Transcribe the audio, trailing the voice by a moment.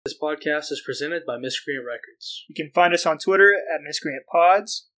podcast is presented by Miscreant Records. You can find us on Twitter at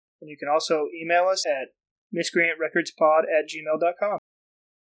MiscreantPods, and you can also email us at miscreantrecordspod@gmail.com.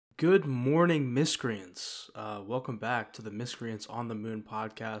 Good morning, Miscreants. Welcome back to the Miscreants on the Moon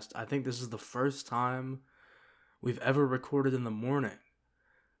podcast. I think this is the first time we've ever recorded in the morning.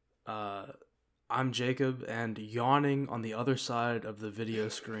 I'm Jacob, and yawning on the other side of the video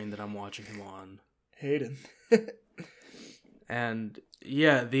screen that I'm watching him on. Hayden. And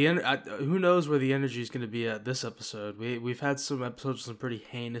yeah, who knows where the energy is going to be at this episode. We've had some episodes with some pretty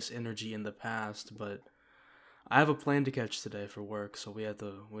heinous energy in the past, but I have a plane to catch today for work, so we had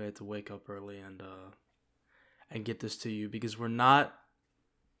to wake up early and get this to you because we're not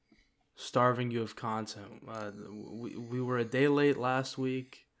starving you of content. We were a day late last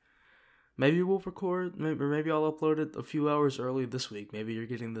week. Maybe we'll record. Maybe I'll upload it a few hours early this week. Maybe you're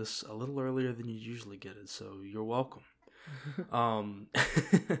getting this a little earlier than you usually get it, so you're welcome.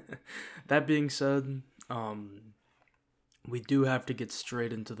 That being said, we do have to get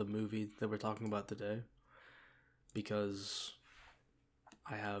straight into the movie that we're talking about today because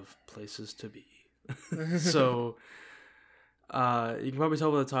I have places to be. So, you can probably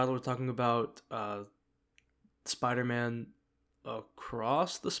tell by the title we're talking about Spider-Man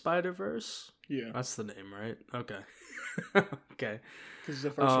Across the Spiderverse. Yeah. That's the name, right? Okay. Okay. Because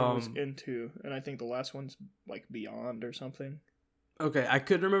the first one was Into, and I think the last one's like Beyond or something. Okay, I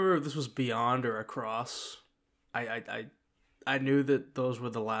couldn't remember if this was Beyond or Across. I knew that those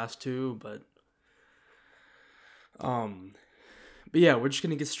were the last two, but yeah, we're just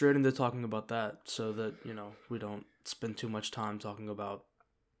gonna get straight into talking about that so that, we don't spend too much time talking about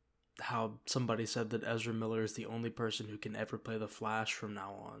how somebody said that Ezra Miller is the only person who can ever play the Flash from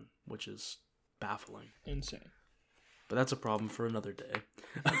now on, which is baffling. Insane. But that's a problem for another day.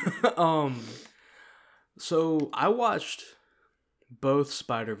 So I watched both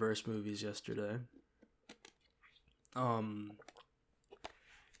Spider-Verse movies yesterday. When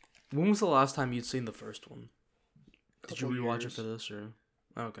was the last time you'd seen the first one? Did you rewatch it for this or?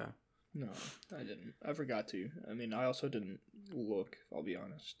 Okay. No, I didn't. I forgot to. I mean, I also didn't look, I'll be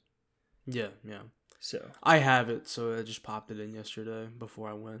honest. Yeah. So. I have it, so I just popped it in yesterday before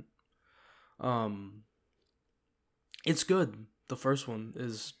I went. It's good. The first one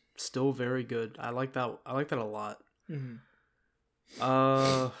is still very good. I like that a lot. Mm-hmm.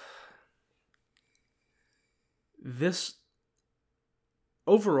 This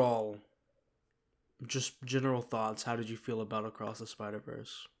overall, just general thoughts. How did you feel about Across the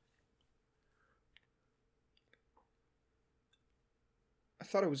Spider-Verse? I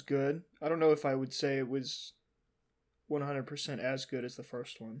thought it was good. I don't know if I would say it was 100% as good as the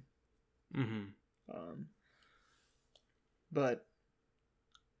first one. Mm-hmm. But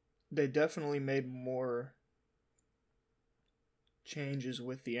they definitely made more changes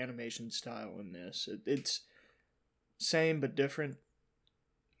with the animation style in this. It's same but different.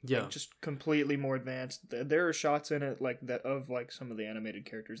 Yeah, just completely more advanced. There are shots in it like that of like some of the animated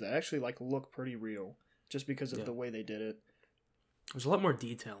characters that actually like look pretty real, just because of the way they did it. There's a lot more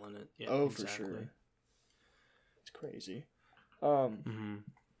detail in it. Yeah, exactly. For sure. It's crazy. Mm-hmm.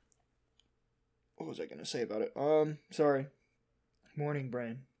 What was I gonna say about it? Sorry. Morning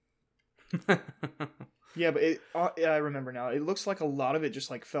brain. Yeah, but I remember now. It looks like a lot of it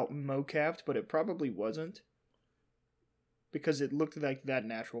just like felt mo-capped, but it probably wasn't. Because it looked like that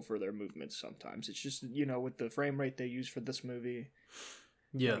natural for their movements sometimes. It's just, with the frame rate they use for this movie.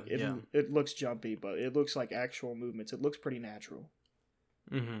 Yeah, It looks jumpy, but it looks like actual movements. It looks pretty natural.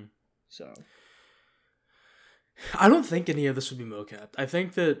 Mm-hmm. So. I don't think any of this would be mo-capped. I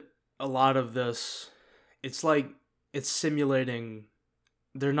think that a lot of this, it's simulating.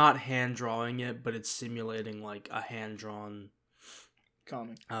 They're not hand drawing it, but it's simulating like a hand drawn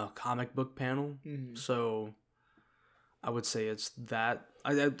comic book panel. Mm-hmm. So I would say it's that.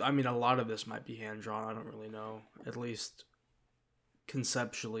 I mean, a lot of this might be hand drawn. I don't really know, at least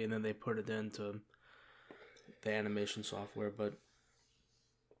conceptually, and then they put it into the animation software. But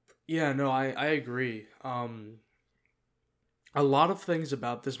yeah, no, I agree. A lot of things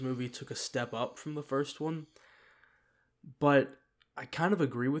about this movie took a step up from the first one, but I kind of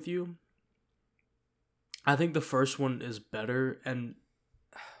agree with you. I think the first one is better, and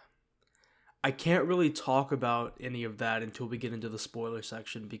I can't really talk about any of that until we get into the spoiler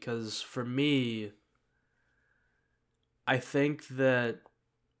section, because for me, I think that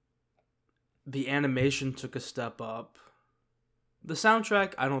the animation took a step up. The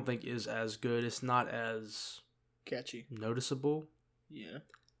soundtrack, I don't think, is as good. It's not as catchy, noticeable. Yeah.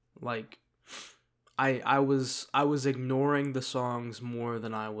 Like, I was ignoring the songs more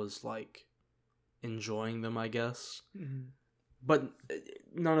than I was like enjoying them, I guess. Mm-hmm. but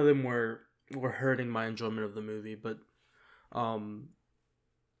none of them were hurting my enjoyment of the movie. But um,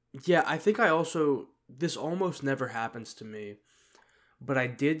 yeah, I think I also this almost never happens to me, but I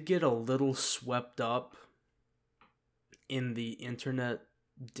did get a little swept up in the internet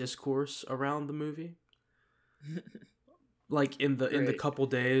discourse around the movie. Like in the Great. couple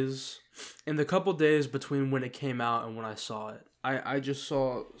days, in the couple days between when it came out and when I saw it, I just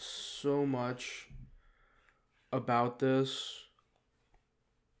saw so much about this.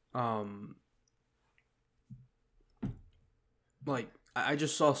 Um, like I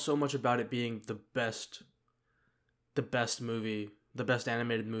just saw so much about it being the best movie, the best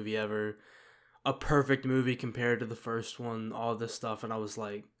animated movie ever, a perfect movie compared to the first one, all this stuff, and I was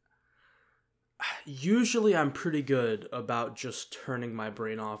like, usually I'm pretty good about just turning my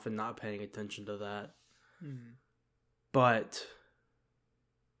brain off and not paying attention to that. Mm. But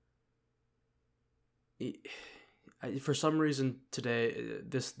for some reason today,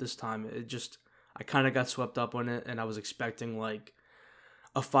 this time, it just I kind of got swept up on it, and I was expecting like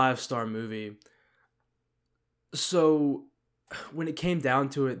a 5-star movie. So when it came down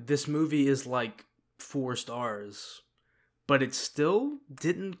to it, this movie is like 4 stars, but it still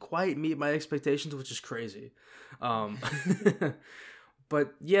didn't quite meet my expectations, which is crazy. Um,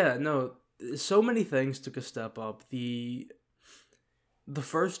 but yeah, no, so many things took a step up. The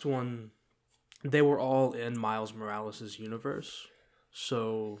first one, they were all in Miles Morales' universe,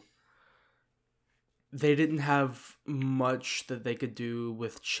 so they didn't have much that they could do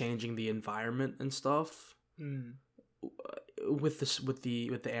with changing the environment and stuff. Mm. With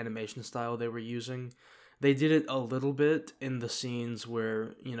the animation style they were using, they did it a little bit in the scenes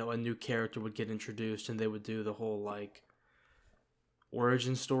where a new character would get introduced and they would do the whole like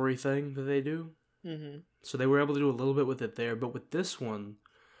origin story thing that they do. Mm-hmm. So they were able to do a little bit with it there, but with this one,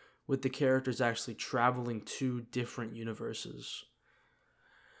 with the characters actually traveling to different universes,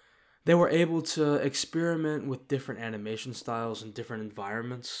 they were able to experiment with different animation styles and different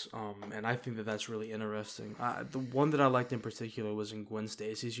environments, and I think that that's really interesting. The one that I liked in particular was in Gwen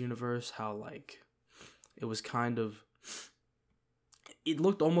Stacy's universe, how like it was kind of, it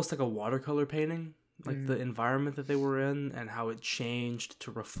looked almost like a watercolor painting, like the environment that they were in and how it changed to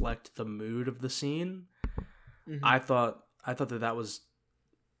reflect the mood of the scene. Mm-hmm. I thought that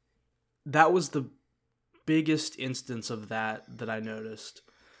was the biggest instance of that I noticed.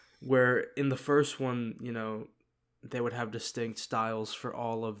 Where in the first one, they would have distinct styles for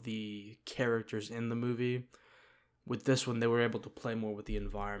all of the characters in the movie. With this one, they were able to play more with the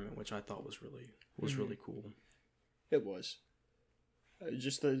environment, which I thought was really cool. It was.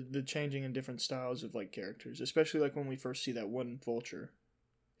 Just the changing in different styles of like characters, especially like when we first see that one vulture,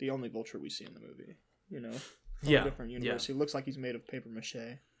 the only vulture we see in the movie. From a different universe. Yeah. He looks like he's made of paper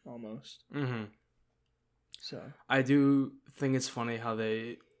mache almost. Mm-hmm. So I do think it's funny how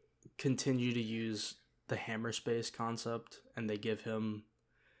they continue to use the hammer space concept, and they give him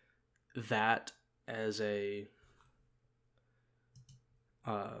that as a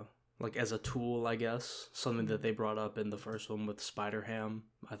like as a tool, I guess, something that they brought up in the first one with Spider Ham.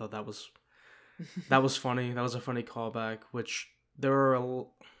 I thought that was funny. That was a funny callback. Which there's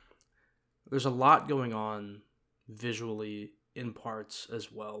a lot going on visually in parts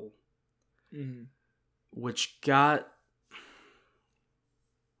as well, which got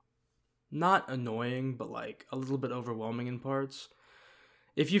not annoying, but like a little bit overwhelming in parts.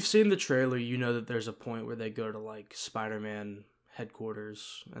 If you've seen the trailer, you know that there's a point where they go to like Spider-Man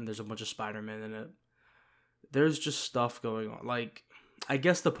headquarters and there's a bunch of Spider-Man in it. There's just stuff going on. Like, I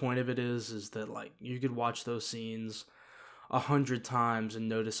guess the point of it is that like you could watch those scenes 100 times and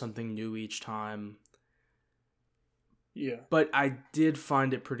notice something new each time. yeah, But I did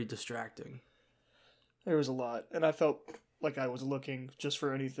find it pretty distracting. there was a lot, and I felt like I was looking just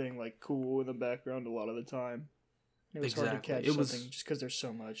for anything like cool in the background a lot of the time. It was hard to catch something just because there's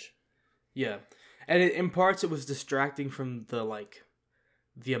so much. Yeah, and in parts it was distracting from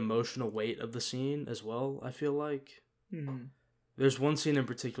the emotional weight of the scene as well. I feel like there's one scene in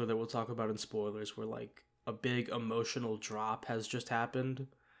particular that we'll talk about in spoilers where like a big emotional drop has just happened,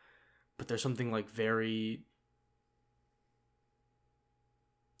 but there's something like very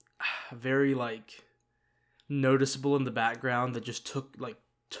like noticeable in the background that just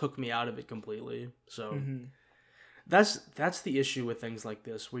took me out of it completely. So that's the issue with things like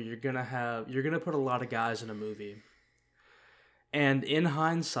this, where you're gonna put a lot of guys in a movie, and in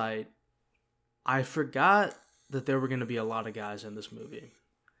hindsight, I forgot that there were gonna be a lot of guys in this movie.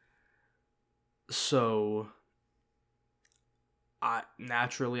 So I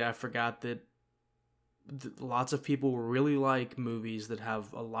forgot that lots of people really like movies that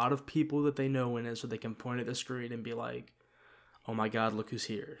have a lot of people that they know in it, so they can point at the screen and be like, oh my god, look who's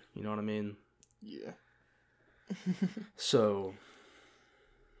here. You know what I mean? Yeah. So,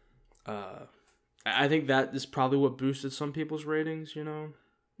 I think that is probably what boosted some people's ratings, you know?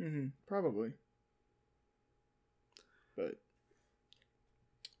 Probably. But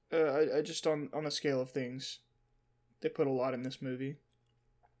I just on a scale of things, they put a lot in this movie.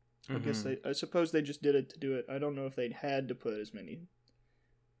 I suppose they just did it to do it. I don't know if they'd had to put as many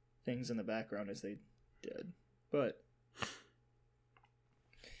things in the background as they did, but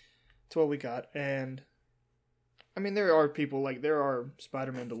it's what we got. And I mean, there are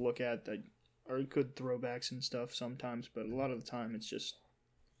Spider-Man to look at that are good throwbacks and stuff sometimes, but a lot of the time it's just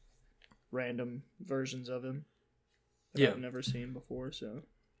random versions of him that I've never seen before. So,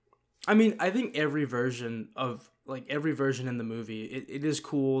 I mean, I think every version in the movie, it is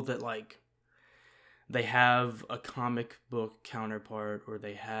cool that like they have a comic book counterpart, or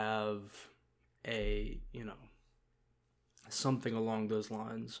they have a, something along those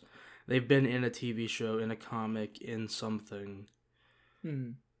lines. They've been in a TV show, in a comic, in something.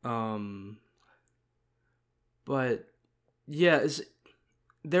 But yeah,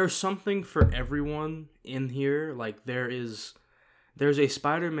 there's something for everyone in here. Like there's a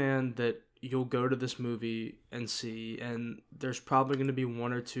Spider-Man that you'll go to this movie and see, and there's probably going to be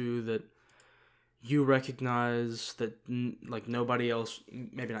one or two that you recognize that like nobody else,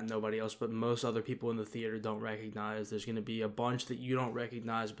 maybe not nobody else, but most other people in the theater don't recognize. There's going to be a bunch that you don't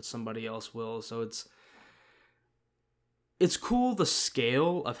recognize, but somebody else will. So it's cool, the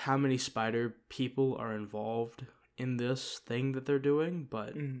scale of how many Spider people are involved in this thing that they're doing,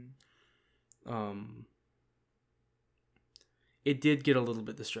 but it did get a little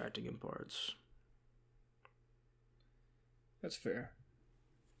bit distracting in parts. That's fair.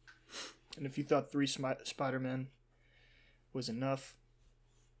 And if you thought 3 Spider-Men was enough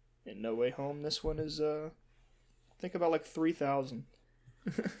in No Way Home, this one is, think about like 3,000.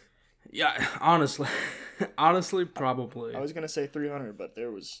 Yeah, honestly, probably. I was going to say 300, but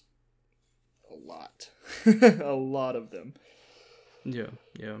there was a lot. A lot of them. Yeah.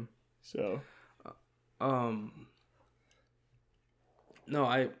 So.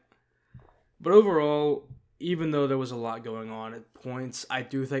 No, but overall, even though there was a lot going on at points, I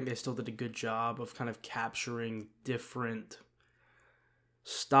do think they still did a good job of kind of capturing different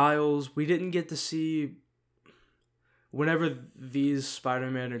styles. We didn't get to see, whenever these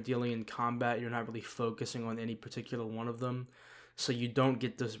Spider-Man are dealing in combat, you're not really focusing on any particular one of them. So you don't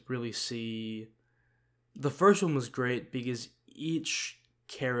get to really see. The first one was great because each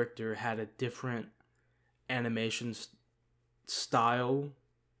character had a different animation style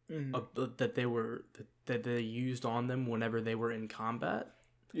that they used on them whenever they were in combat.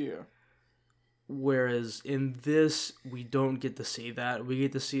 Yeah. Whereas in this, we don't get to see that. We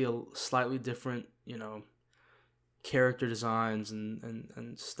get to see a slightly different, character designs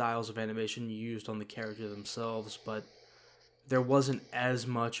and styles of animation used on the character themselves, but there wasn't as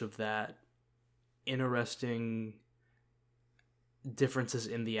much of that interesting differences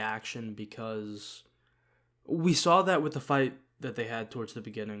in the action, because we saw that with the fight that they had towards the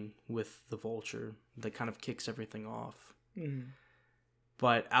beginning with the Vulture that kind of kicks everything off.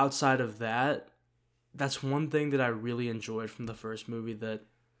 But outside of that, that's one thing that I really enjoyed from the first movie, that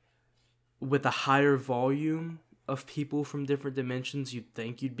with a higher volume of people from different dimensions, you'd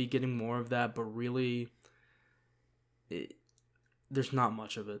think you'd be getting more of that, but really there's not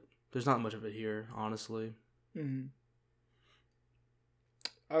much of it. There's not much of it here, honestly.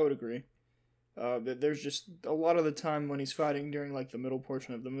 I would agree. There's just a lot of the time when he's fighting during like the middle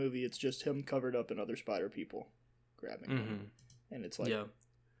portion of the movie, it's just him covered up in other spider people grabbing him. And it's like,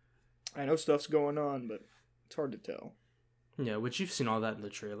 I know stuff's going on, but it's hard to tell. Yeah, which you've seen all that in the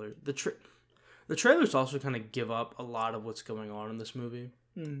trailer. The trailers also kind of give up a lot of what's going on in this movie.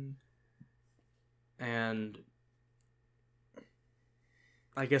 And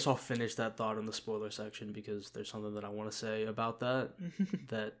I guess I'll finish that thought in the spoiler section, because there's something that I want to say about that.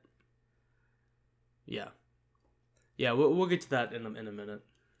 Yeah, we'll get to that in a minute.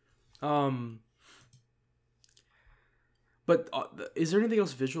 But is there anything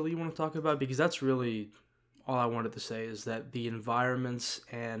else visually you want to talk about? Because that's really all I wanted to say, is that the environments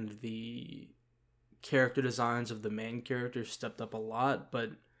and the character designs of the main characters stepped up a lot,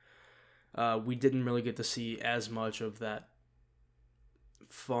 but we didn't really get to see as much of that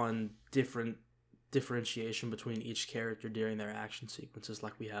fun, different differentiation between each character during their action sequences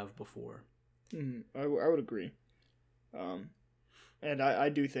like we have before. I would agree. And I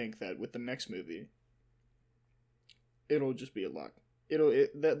do think that with the next movie, it'll just be a lot.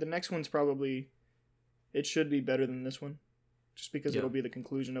 The next one's probably, it should be better than this one, just because it'll be the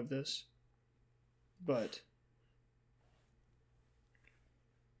conclusion of this. But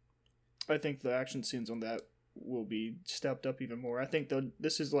I think the action scenes on that will be stepped up even more. I think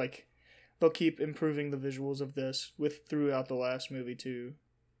they'll keep improving the visuals of this with throughout the last movie too,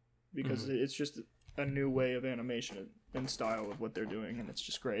 because it's just a new way of animation and style of what they're doing, and it's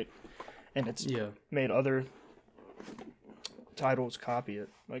just great. And it's made other titles copy it.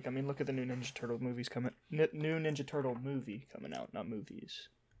 Like, I mean, look at the new Ninja Turtle movies new Ninja Turtle movie coming out, not movies.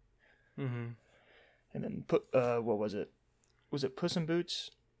 Mm-hmm. And then what was it? Was it Puss in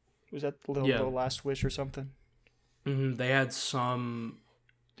Boots? Was that the little Last Wish or something? Mm-hmm. They had some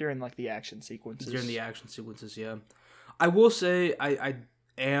during like the action sequences. Yeah. I will say I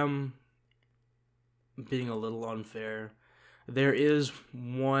am being a little unfair. There is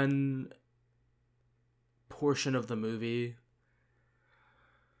one portion of the movie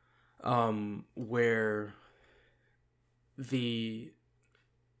where the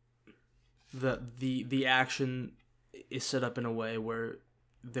action is set up in a way where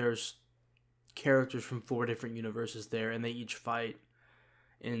there's characters from 4 different universes there, and they each fight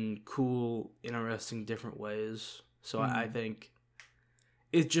in cool, interesting, different ways. So I think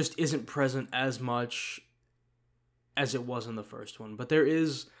it just isn't present as much as it was in the first one. But there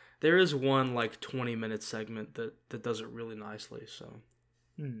is one like 20-minute segment that does it really nicely. So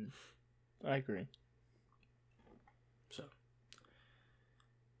I agree. So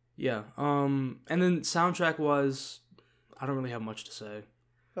yeah, and then soundtrack wise, I don't really have much to say.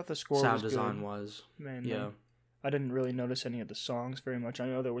 I thought the score sound was design good, was mainly. yeah. I didn't really notice any of the songs very much. I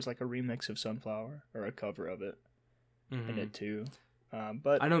know there was like a remix of Sunflower or a cover of it in it too.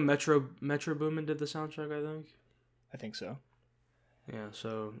 But I know Metro Boomin did the soundtrack, I think so. Yeah,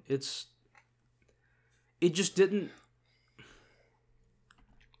 so it just didn't,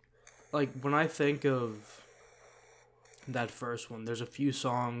 like, when I think of that first one, there's a few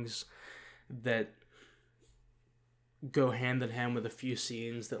songs that go hand in hand with a few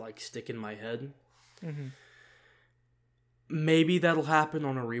scenes that like stick in my head. Mm-hmm. Maybe that'll happen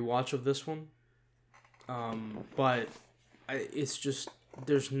on a rewatch of this one. But it's just,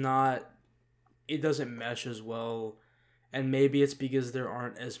 it doesn't mesh as well. And maybe it's because there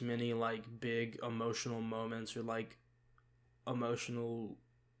aren't as many like big emotional moments or like emotional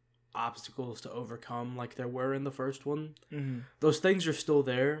obstacles to overcome like there were in the first one. Mm-hmm. Those things are still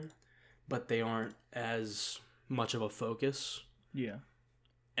there, but they aren't as much of a focus. Yeah.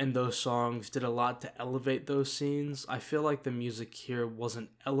 And those songs did a lot to elevate those scenes. I feel like the music here wasn't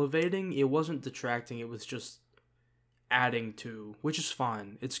elevating, it wasn't detracting, it was just adding to, which is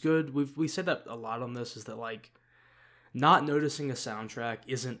fine. It's good. We said that a lot on this, is that like not noticing a soundtrack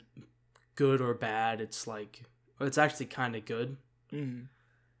isn't good or bad. It's like, it's actually kind of good. Mm-hmm.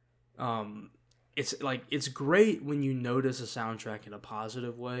 It's like, it's great when you notice a soundtrack in a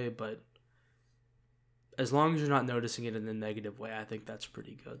positive way, but as long as you're not noticing it in a negative way, I think that's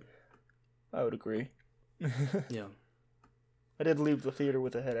pretty good. I would agree. Yeah. I did leave the theater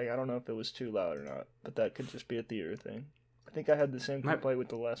with a headache. I don't know if it was too loud or not, but that could just be a theater thing. I think I had the same complaint with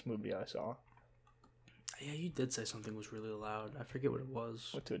the last movie I saw. Yeah, you did say something was really loud. I forget what it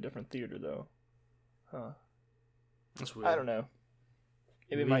was. Went to a different theater, though. Huh. That's weird. I don't know.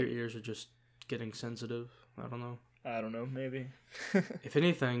 Maybe your ears are just getting sensitive. I don't know. Maybe. If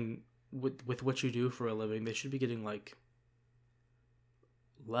anything, with what you do for a living, they should be getting, like,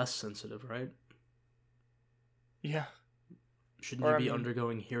 less sensitive, right? Yeah. Shouldn't you be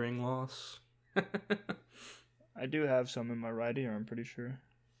undergoing hearing loss? I do have some in my right ear, I'm pretty sure.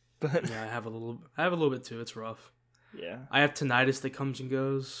 But yeah, I have a little bit too. It's rough. Yeah. I have tinnitus that comes and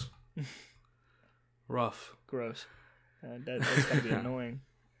goes. Rough. Gross. That's gotta be annoying.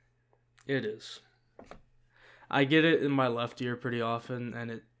 It is. I get it in my left ear pretty often,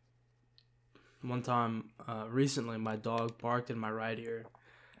 and one time recently my dog barked in my right ear,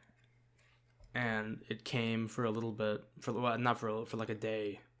 and it came for a little bit, for like a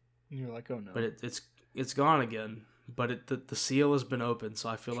day. And you're like, oh no. But it's gone again. But the seal has been opened, so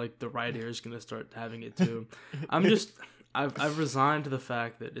I feel like the right ear is gonna start having it too. I've resigned to the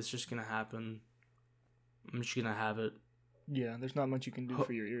fact that it's just gonna happen. I'm just gonna have it. Yeah, there's not much you can do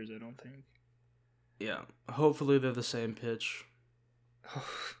for your ears, I don't think. Yeah, hopefully they're the same pitch,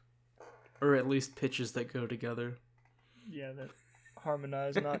 or at least pitches that go together. Yeah, that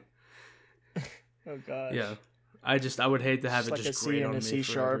harmonize, not. Oh gosh. Yeah, I would hate to have it like just a grate C on and a me C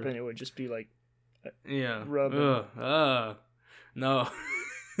sharp, forever. and it would just be like. Yeah. Rubbing. No.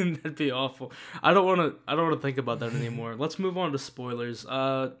 That'd be awful. I don't want to think about that anymore. Let's move on to spoilers.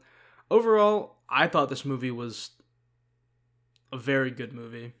 Overall, I thought this movie was a very good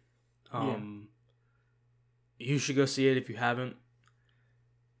movie. You should go see it if you haven't.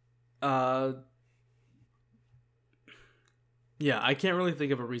 The Yeah, I can't really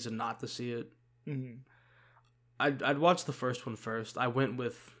think of a reason not to see it. Mm-hmm. I'd watch the first one first. I went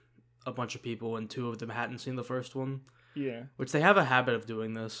with a bunch of people, and two of them hadn't seen the first one, Yeah. which they have a habit of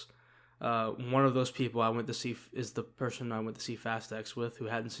doing this. One of those people I went to see is the person I went to see Fast X with, who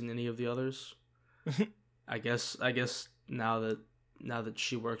hadn't seen any of the others. I guess now that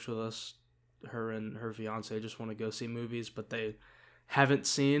she works with us, her and her fiance just want to go see movies, but they haven't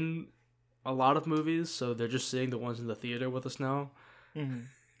seen a lot of movies, so they're just seeing the ones in the theater with us now. Mm-hmm.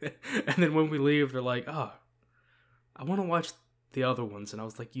 And then when we leave, they're like, "Oh, I want to watch the other ones," and I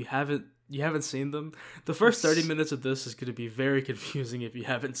was like, "You haven't seen them. The first 30 minutes of this is going to be very confusing if you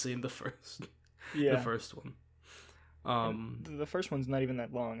haven't seen the first one." The first one's not even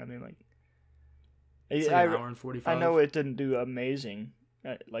that long. I mean, like, it's like an hour and 45. I know it didn't do amazing,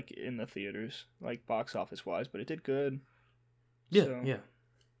 like in the theaters, like box office wise, but it did good. Yeah, so. yeah.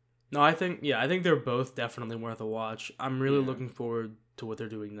 No, I think they're both definitely worth a watch. I'm really looking forward to what they're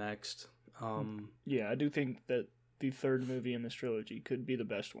doing next. Yeah, I do think that the third movie in this trilogy could be the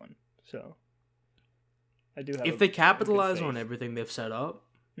best one. So, I do have. If they capitalize on everything they've set up,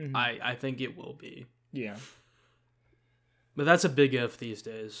 I think it will be. Yeah. But that's a big if these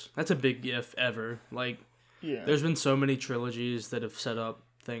days. That's a big if ever. Like, there's been so many trilogies that have set up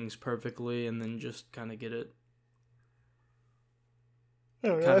things perfectly and then just kind of get it.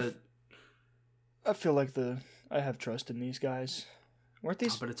 I feel like I have trust in these guys. Weren't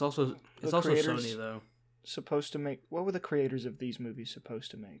these? But it's also Sony though. Supposed to make, what were the creators of these movies supposed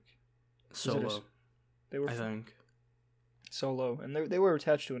to make? Solo. I think Solo, and they were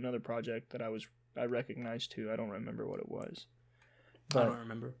attached to another project that I recognized too. I don't remember what it was. But I don't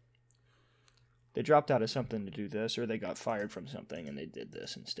remember. They dropped out of something to do this, or they got fired from something, and they did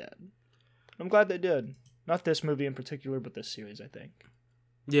this instead. I'm glad they did. Not this movie in particular, but this series, I think.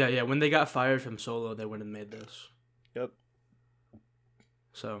 Yeah. When they got fired from Solo, they went and made this. Yep.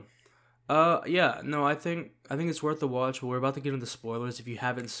 So, I think it's worth the watch. But we're about to get into spoilers. If you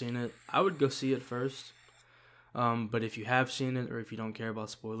haven't seen it, I would go see it first. But if you have seen it, or if you don't care about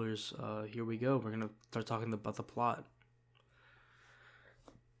spoilers, here we go. We're gonna start talking about the plot.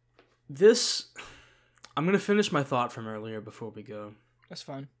 I'm gonna finish my thought from earlier before we go. That's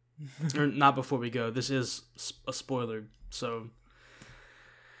fine. Or not before we go. This is a spoiler. So,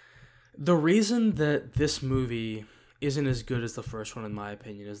 the reason that this movie isn't as good as the first one, in my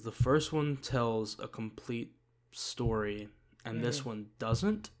opinion, is the first one tells a complete story, and this one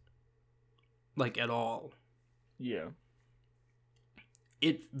doesn't. Like, at all. Yeah.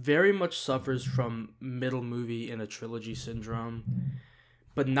 It very much suffers from middle movie in a trilogy syndrome,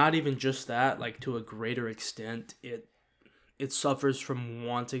 but not even just that. Like, to a greater extent, it suffers from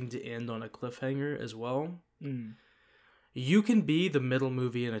wanting to end on a cliffhanger as well. You can be the middle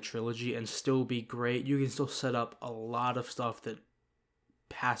movie in a trilogy and still be great. You can still set up a lot of stuff that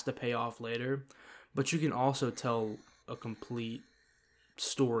has to pay off later, but you can also tell a complete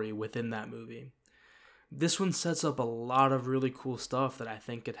story within that movie. This one sets up a lot of really cool stuff that I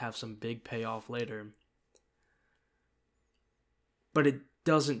think could have some big payoff later. But it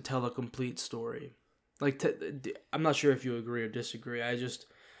doesn't tell a complete story. Like, I'm not sure if you agree or disagree.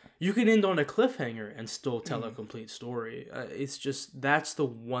 You can end on a cliffhanger and still tell a complete story. It's just, that's the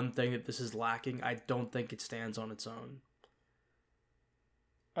one thing that this is lacking. I don't think it stands on its own.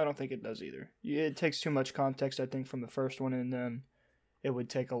 I don't think it does either. It takes too much context, I think, from the first one, and then it would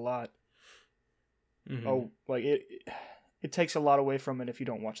take a lot. It takes a lot away from it if you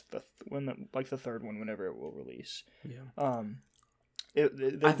don't watch the third one whenever it will release. Yeah.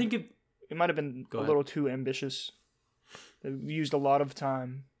 I think it might have been a little too ambitious. They used a lot of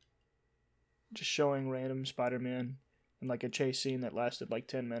time just showing random Spider-Man in like a chase scene that lasted like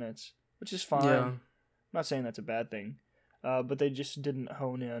 10 minutes, which is fine. Yeah. I'm not saying that's a bad thing, but they just didn't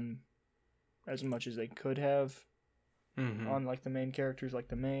hone in as much as they could have on like the main characters, like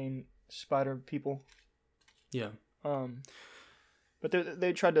the main spider people. Yeah. But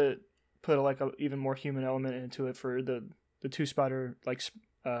they tried to put like a even more human element into it for the two spider, like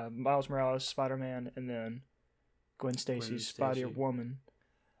Miles Morales Spider-Man, and then Gwen Stacy's Spider-Woman.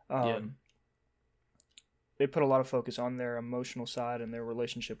 They put a lot of focus on their emotional side and their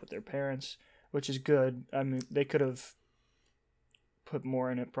relationship with their parents, which is good. I mean, they could have put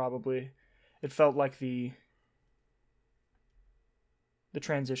more in it probably. It felt like the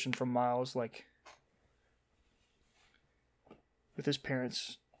transition from Miles, like with his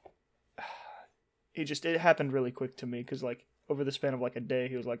parents, it happened really quick to me, because like over the span of like a day,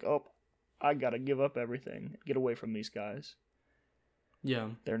 he was like, oh, I gotta give up everything, get away from these guys. Yeah.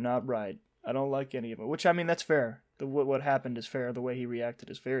 They're not right. I don't like any of it. Which, I mean, that's fair. What happened is fair. The way he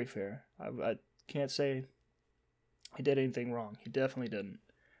reacted is very fair. I can't say he did anything wrong. He definitely didn't.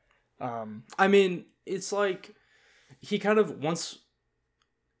 I mean, it's like he kind of wants.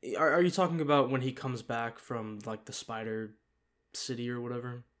 Are you talking about when he comes back from like the Spider City or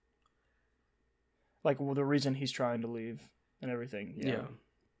whatever? Like, well, the reason he's trying to leave and everything. Yeah.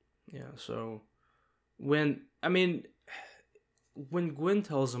 Yeah. So when Gwen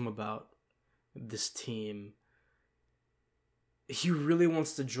tells him about this team, he really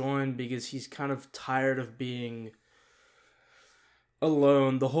wants to join because he's kind of tired of being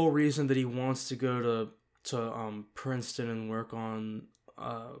alone. The whole reason that he wants to go to Princeton and work on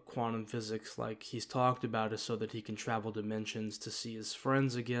quantum physics, like he's talked about, is so that he can travel dimensions to see his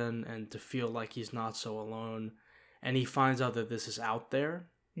friends again and to feel like he's not so alone. And he finds out that this is out there.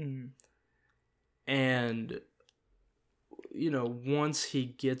 And once he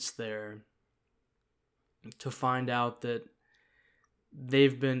gets there, to find out that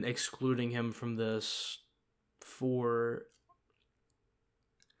they've been excluding him from this for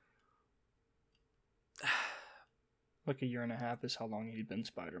like a year and a half is how long he'd been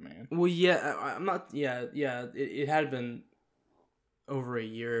Spider-Man. Well, yeah, I'm not. Yeah. It had been over a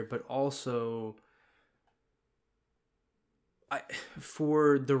year, but also,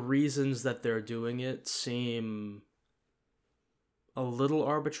 for the reasons that they're doing it, seem a little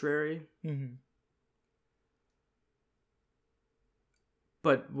arbitrary.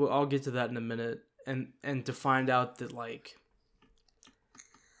 But I'll get to that in a minute, and to find out that like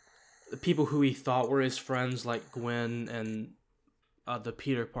the people who he thought were his friends, like Gwen and the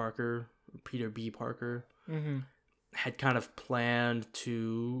Peter B. Parker, had kind of planned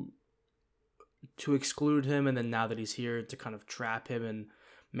to exclude him, and then now that he's here, to kind of trap him and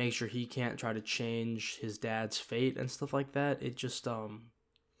make sure he can't try to change his dad's fate and stuff like that. It just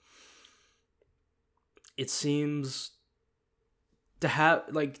it seems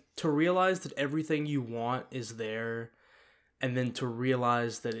to realize that everything you want is there, and then to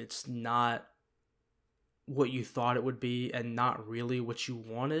realize that it's not what you thought it would be and not really what you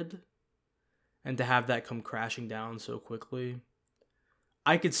wanted, and to have that come crashing down so quickly.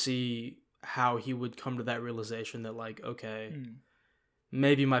 I could see how he would come to that realization that, like, okay,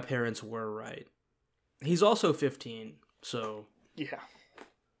 maybe my parents were right. He's also 15, so yeah,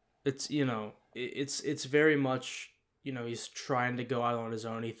 it's it's very much, he's trying to go out on his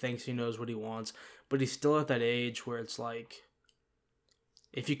own. He thinks he knows what he wants, but he's still at that age where it's like,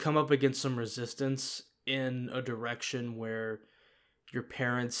 if you come up against some resistance in a direction where your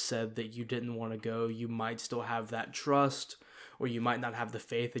parents said that you didn't want to go, you might still have that trust, or you might not have the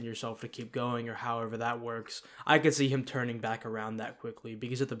faith in yourself to keep going, or however that works. I could see him turning back around that quickly,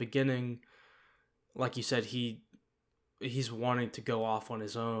 because at the beginning, like you said, he's wanting to go off on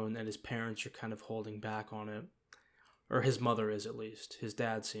his own, and his parents are kind of holding back on it. Or his mother is, at least. His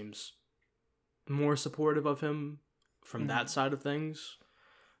dad seems more supportive of him from that side of things,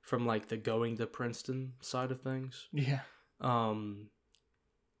 from like the going to Princeton side of things. Yeah.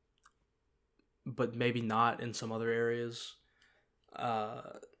 But maybe not in some other areas.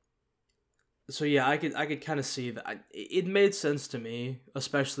 So yeah, I could kind of see that. It made sense to me,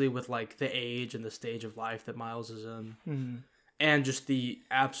 especially with like the age and the stage of life that Miles is in, and just the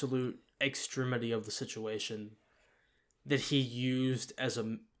absolute extremity of the situation that he used as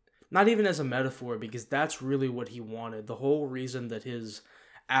not even as a metaphor, because that's really what he wanted. The whole reason that his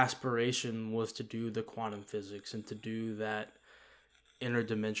aspiration was to do the quantum physics and to do that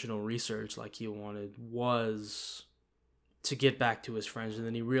interdimensional research like he wanted was to get back to his friends, and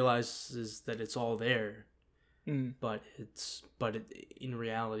then he realizes that it's all there, but in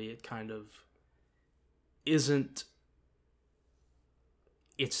reality it kind of isn't.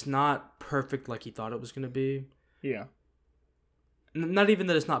 It's not perfect like he thought it was going to be. Yeah. Not even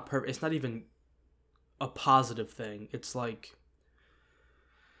that it's not perfect. It's not even a positive thing. It's like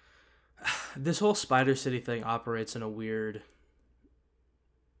this whole Spider City thing operates in a weird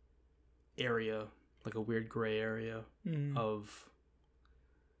area, like a weird gray area of.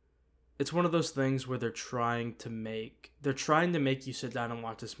 It's one of those things where they're trying to make you sit down and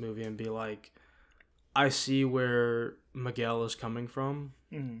watch this movie and be like, I see where Miguel is coming from,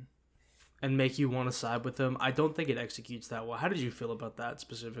 and make you want to side with him. I don't think it executes that well. How did you feel about that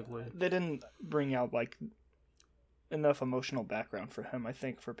specifically? They didn't bring out like enough emotional background for him, I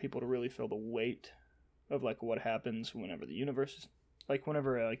think, for people to really feel the weight of like what happens whenever the universe, like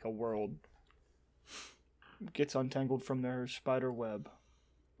whenever like a world gets untangled from their spider web,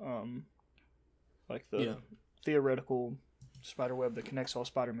 like the theoretical spider web that connects all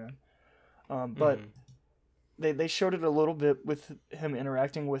Spider-Man. But they showed it a little bit with him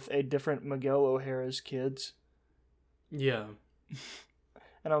interacting with a different Miguel O'Hara's kids. Yeah.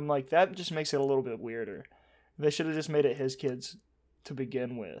 And I'm like, that just makes it a little bit weirder. They should have just made it his kids to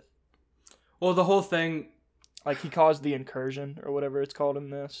begin with. Well, the whole thing, Like, he caused the incursion, or whatever it's called in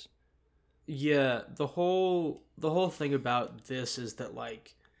this. yeah, the whole thing about this is that,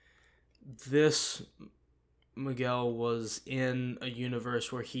 like, this Miguel was in a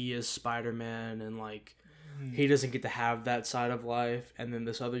universe where he is Spider-Man, and, like, he doesn't get to have that side of life, and then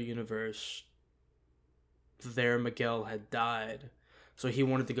this other universe, their Miguel had died, so he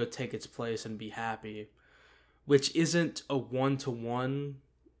wanted to go take its place and be happy, which isn't a one-to-one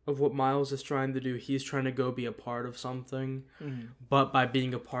of what Miles is trying to do. He's trying to go be a part of something, but by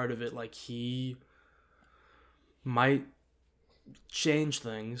being a part of it, like, he might change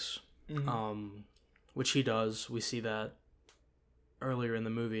things, which he does. We see that earlier in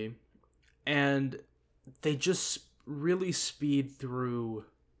the movie, and they just really speed through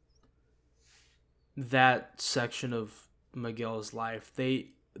that section of Miguel's life.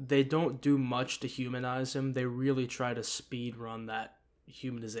 They don't do much to humanize him. They really try to speed run that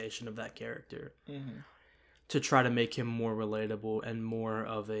humanization of that character to try to make him more relatable and more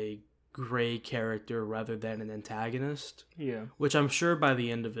of a gray character rather than an antagonist. Yeah. Which I'm sure by the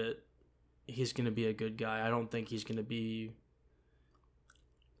end of it, he's going to be a good guy. I don't think he's going to be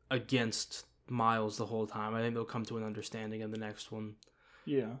against Miles the whole time. I think they'll come to an understanding in the next one.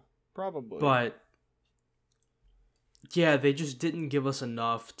 Yeah, probably. But yeah, they just didn't give us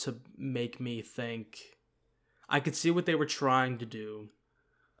enough to make me think. I could see what they were trying to do.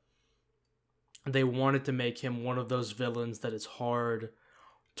 They wanted to make him one of those villains that is hard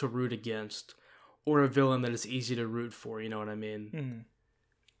to root against, or a villain that is easy to root for, you know what I mean?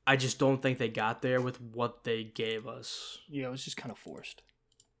 I just don't think they got there with what they gave us. Yeah, it was just kind of forced.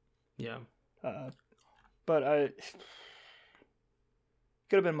 Yeah. But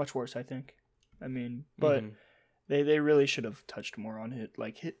could have been much worse, I think. I mean, but they really should have touched more on it.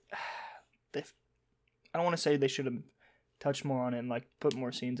 Like, I don't want to say they should have touched more on it and, like, put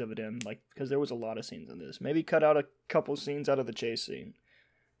more scenes of it in, like, because there was a lot of scenes in this. Maybe cut out a couple scenes out of the chase scene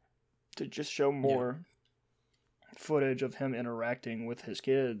to just show more footage of him interacting with his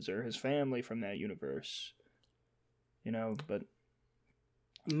kids or his family from that universe. You know, but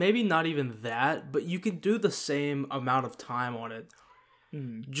maybe not even that, but you could do the same amount of time on it.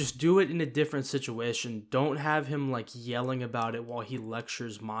 Just do it in a different situation. Don't have him, like, yelling about it while he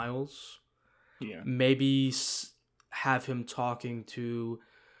lectures Miles. Yeah. Maybe have him talking to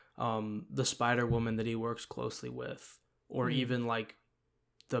the Spider-Woman that he works closely with, or even, like,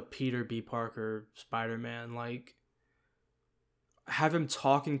 the Peter B. Parker Spider-Man. Like, have him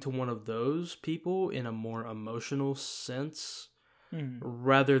talking to one of those people in a more emotional sense,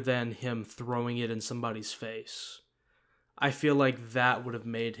 rather than him throwing it in somebody's face. I feel like that would have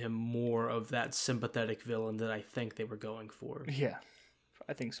made him more of that sympathetic villain that I think they were going for. Yeah,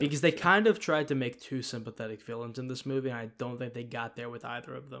 I think so. Because they kind of tried to make two sympathetic villains in this movie, and I don't think they got there with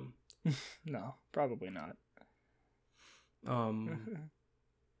either of them. No, probably not.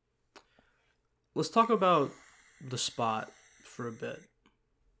 Let's talk about the Spot for a bit.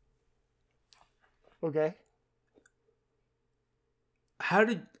 Okay. How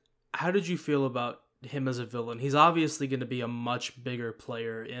did you feel about him as a villain? He's obviously going to be a much bigger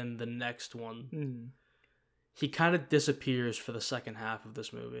player in the next one. He kind of disappears for the second half of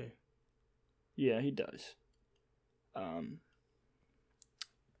this movie. Yeah, he does. I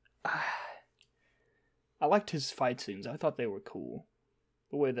liked his fight scenes. I thought they were cool.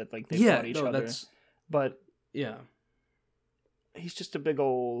 The way that, like, they fought each other. But yeah, he's just a big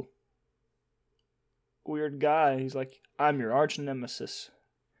old weird guy. He's like, I'm your arch nemesis.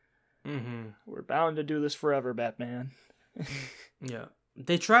 We're bound to do this forever, Batman. Yeah.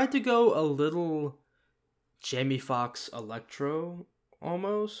 They tried to go a little Jamie Foxx Electro,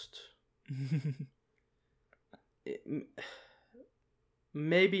 almost.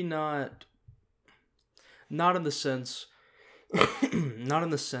 Maybe not in the sense not in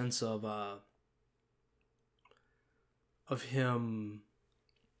the sense of him,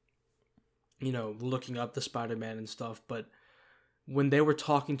 you know, looking up the Spider-Man and stuff, but when they were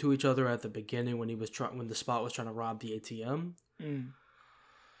talking to each other at the beginning, when the Spot was trying to rob the ATM,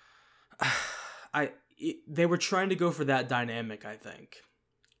 they were trying to go for that dynamic, I think,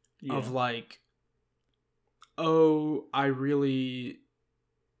 of like, oh, I really,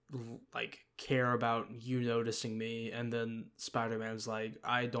 like, care about you noticing me, and then Spider-Man's like,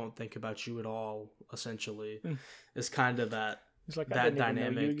 I don't think about you at all, essentially. It's kind of that. He's like, that I didn't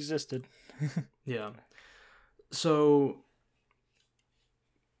dynamic. even know you existed. Yeah. So,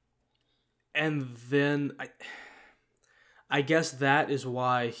 and then I guess that is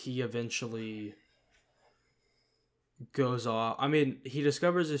why he eventually goes off. I mean, he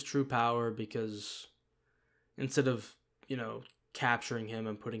discovers his true power because instead of, capturing him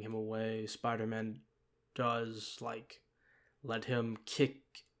and putting him away, Spider-Man does like let him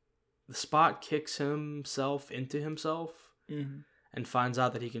kicks himself into himself Mm-hmm. and finds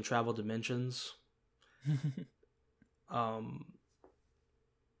out that he can travel dimensions.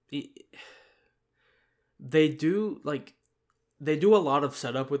 He- they do a lot of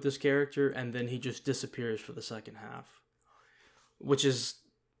setup with this character, and then he just disappears for the second half, which is,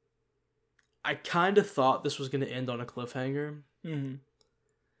 I kind of thought this was going to end on a cliffhanger. Mm-hmm.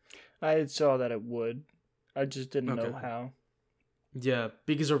 I saw that it would. I just didn't know Okay. how. Yeah,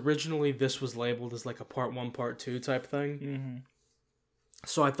 because originally this was labeled as like a part 1, part 2 type thing. Mm-hmm.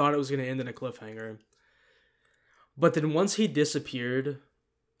 So I thought it was going to end in a cliffhanger. But then once he disappeared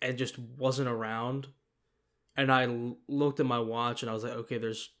and just wasn't around, and I looked at my watch and I was like, okay,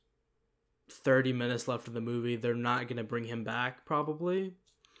 there's 30 minutes left of the movie. They're not going to bring him back, probably.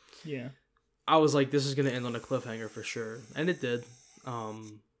 Yeah. I was like, this is going to end on a cliffhanger for sure. And it did.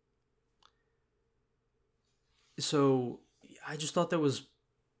 So I just thought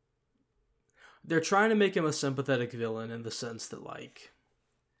they're trying to make him a sympathetic villain in the sense that, like,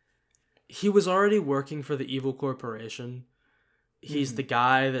 he was already working for the evil corporation. He's the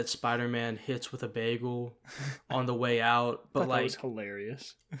guy that Spider-Man hits with a bagel on the way out. But, that was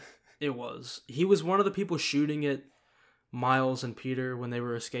hilarious. It was. He was one of the people shooting at Miles and Peter when they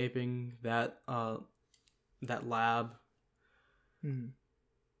were escaping that lab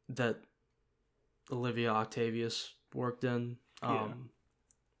that Olivia Octavius worked in.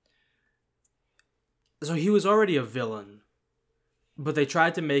 So he was already a villain, but they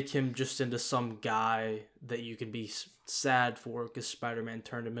tried to make him just into some guy that you can be sad for because Spider-Man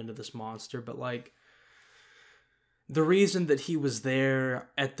turned him into this monster. But, like, the reason that he was there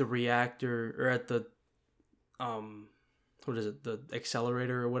at the reactor, or at the what is it, the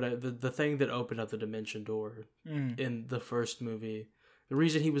accelerator or whatever, the thing that opened up the dimension door in the first movie, the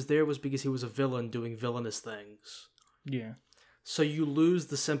reason he was there was because he was a villain doing villainous things. Yeah. So you lose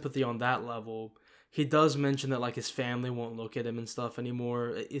the sympathy on that level. He does mention that, like, his family won't look at him and stuff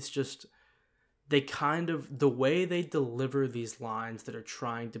anymore. It's just, the way they deliver these lines that are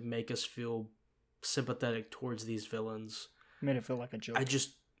trying to make us feel sympathetic towards these villains made it feel like a joke.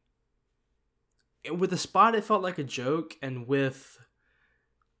 With the Spot, it felt like a joke, and with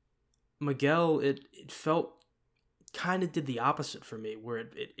Miguel, it felt, kind of did the opposite for me, where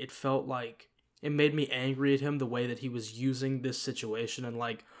it felt like it made me angry at him, the way that he was using this situation and,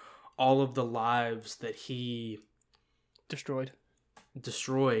 like, all of the lives that he destroyed,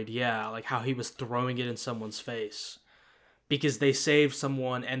 yeah, like how he was throwing it in someone's face because they saved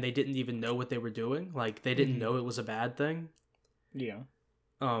someone and they didn't even know what they were doing. Like, they didn't know it was a bad thing. Yeah.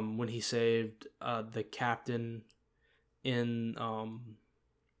 When he saved the captain in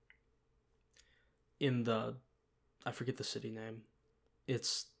the, I forget the city name.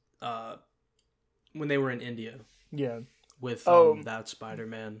 It's when they were in India. Yeah. With that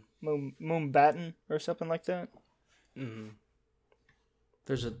Spider-Man. Moonbatten or something like that. Mm-hmm.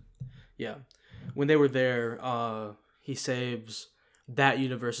 When they were there, he saves that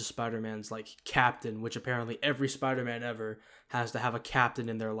universe's Spider-Man's, like, captain, which apparently every Spider-Man ever has to have a captain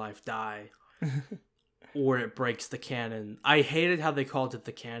in their life die, or it breaks the canon. I hated how they called it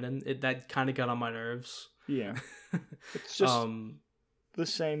the canon. That kind of got on my nerves. Yeah, it's just the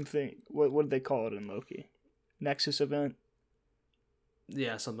same thing. What did they call it in Loki? Nexus event.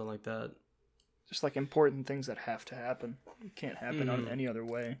 Yeah, something like that. Just like important things that have to happen. It can't happen on any other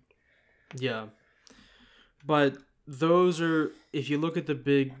way. Yeah. But those are, if you look at the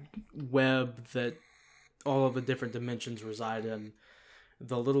big web that all of the different dimensions reside in,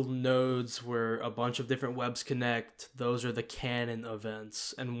 the little nodes where a bunch of different webs connect, those are the canon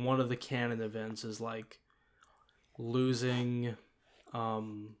events. And one of the canon events is, like, losing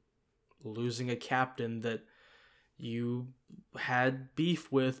a captain that you had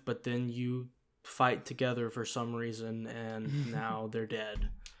beef with, but then you fight together for some reason, and now they're dead.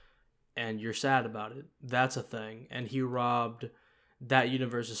 And you're sad about it. That's a thing. And he robbed that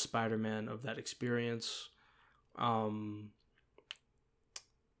universe's Spider-Man of that experience.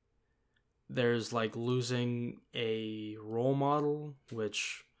 There's, like, losing a role model,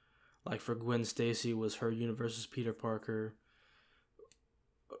 which, like, for Gwen Stacy was her universe's Peter Parker.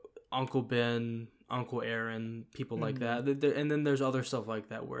 Uncle Ben, Uncle Aaron, people like that. And then there's other stuff like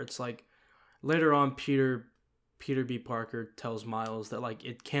that where it's like, later on, Peter B. Parker tells Miles that, like,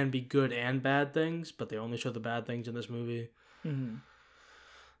 it can be good and bad things, but they only show the bad things in this movie.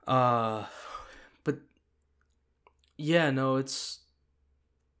 But yeah, no, it's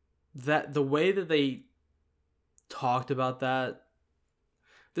that the way that they talked about that,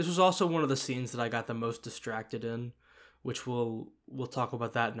 This was also one of the scenes that I got the most distracted in, which we'll talk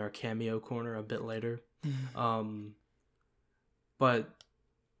about that in our cameo corner a bit later. But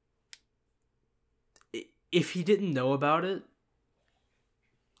if he didn't know about it,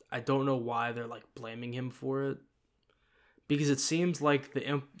 I don't know why they're like blaming him for it, because it seems like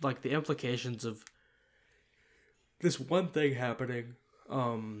the implications of this one thing happening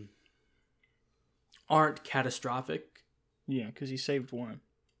aren't catastrophic. Yeah, because he saved one.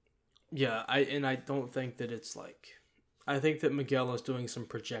 Yeah, I don't think that it's like, I think that Miguel is doing some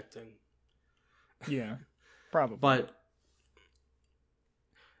projecting. Yeah, probably. But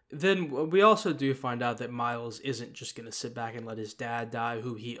then we also do find out that Miles isn't just going to sit back and let his dad die,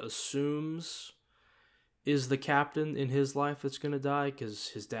 who he assumes is the captain in his life that's going to die, because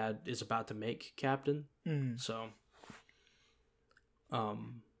his dad is about to make captain. So,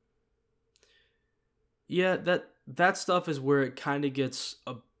 yeah, that stuff is where it kind of gets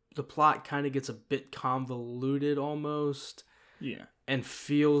the plot kind of gets a bit convoluted almost. Yeah. And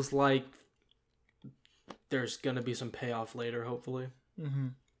feels like there's going to be some payoff later, hopefully. Mm-hmm.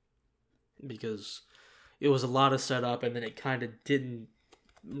 Because it was a lot of setup and then it kind of didn't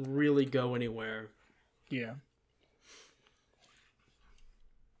really go anywhere. Yeah.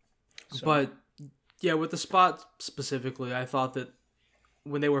 So. But, yeah, with the Spot specifically, I thought that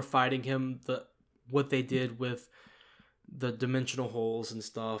when they were fighting him, what they did with the dimensional holes and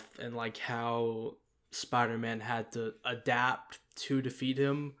stuff, and like how Spider-Man had to adapt to defeat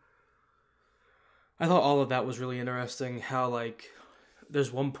him, I thought all of that was really interesting. How like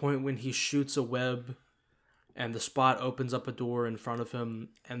there's one point when he shoots a web and the Spot opens up a door in front of him,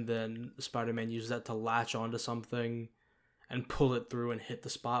 and then Spider-Man uses that to latch onto something and pull it through and hit the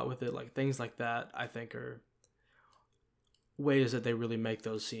Spot with it. Like things like that I think are ways that they really make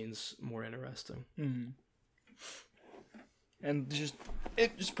those scenes more interesting. Mm-hmm. And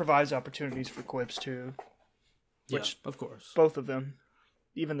it just provides opportunities for quips too. Which, yeah, of course. Both of them.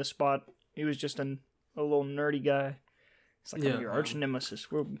 Even the Spot, he was just a little nerdy guy. It's like, I'm your arch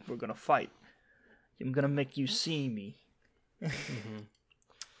nemesis. We're gonna fight. I'm gonna make you see me.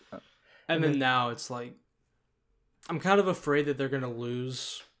 Mm-hmm. And then now it's like, I'm kind of afraid that they're gonna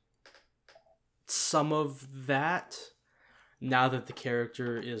lose some of that now that the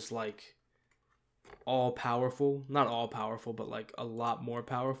character is like all powerful. Not all powerful, but like a lot more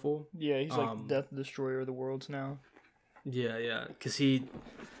powerful. Yeah, he's like Death Destroyer of the Worlds now. Yeah, because he's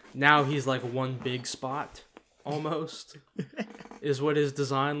like one big Spot almost is what his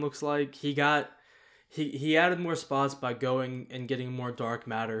design looks like. He added more spots by going and getting more dark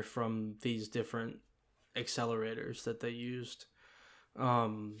matter from these different accelerators that they used.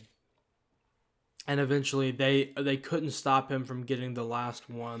 And eventually they couldn't stop him from getting the last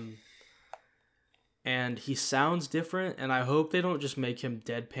one. And he sounds different, and I hope they don't just make him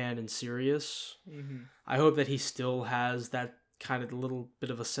deadpan and serious. Mm-hmm. I hope that he still has that kind of little bit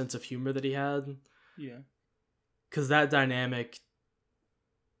of a sense of humor that he had. Yeah. Because that dynamic,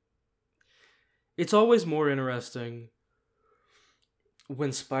 it's always more interesting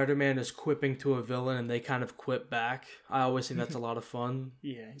when Spider-Man is quipping to a villain and they kind of quip back. I always think that's a lot of fun.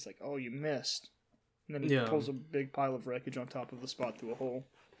 Yeah, he's like, oh, you missed. And then he pulls a big pile of wreckage on top of the Spot through a hole.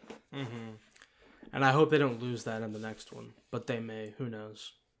 Mm-hmm. And I hope they don't lose that in the next one. But they may. Who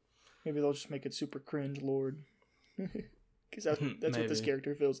knows? Maybe they'll just make it super cringe Lord. Because that's what this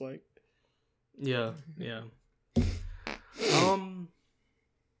character feels like. Yeah.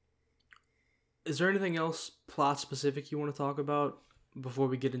 Is there anything else plot specific you want to talk about before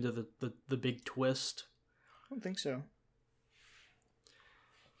we get into the big twist? I don't think so.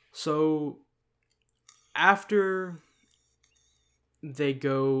 So, after they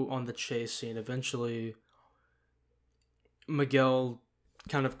go on the chase scene, eventually Miguel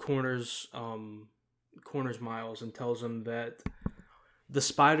kind of corners Miles and tells him that the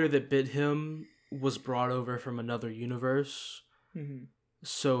spider that bit him was brought over from another universe. Mm-hmm.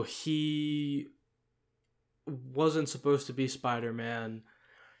 So he wasn't supposed to be Spider-Man.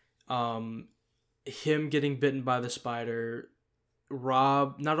 Him getting bitten by the spider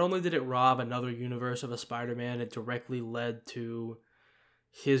not only did it rob another universe of a Spider-Man, it directly led to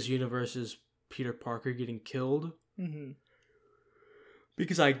his universe's Peter Parker getting killed. Mm-hmm.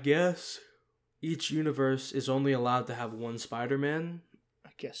 Because I guess each universe is only allowed to have one Spider-Man. I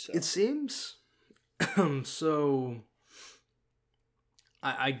guess so. It seems. So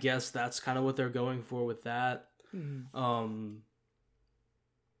I guess that's kind of what they're going for with that. Mm-hmm.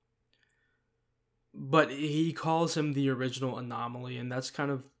 But he calls him the original anomaly, and that's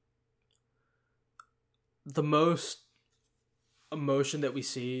kind of the most emotion that we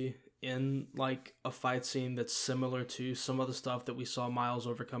see in like a fight scene that's similar to some of the stuff that we saw Miles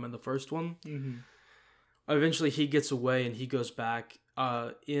overcome in the first one. Mm-hmm. Eventually, he gets away and he goes back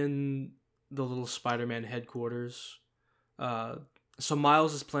in the little Spider-Man headquarters. So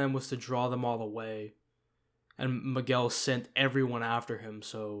Miles' plan was to draw them all away, and Miguel sent everyone after him.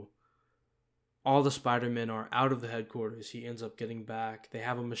 So all the Spider-Men are out of the headquarters. He ends up getting back. They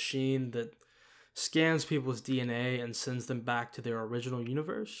have a machine that scans people's DNA and sends them back to their original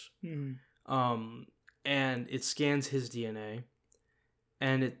universe. Mm-hmm. And it scans his DNA,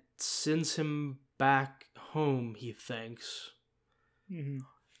 and it sends him back home, he thinks.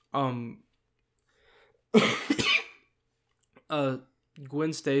 Mm-hmm.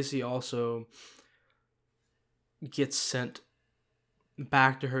 Gwen Stacy also gets sent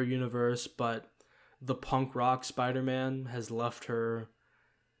back to her universe, but the punk rock Spider-Man has left her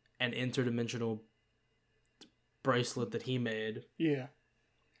an interdimensional bracelet that he made. Yeah.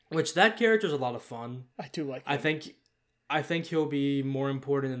 Which that character's a lot of fun. I do like I him. I think he'll be more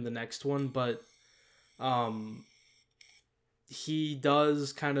important in the next one, but he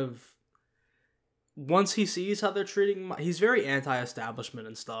does kind of, once he sees how they're treating, he's very anti-establishment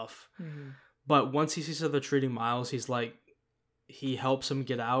and stuff. Mm-hmm. But once he sees how they're treating Miles, he's like, he helps him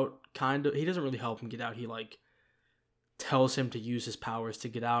get out, kind of. He doesn't really help him get out. He like tells him to use his powers to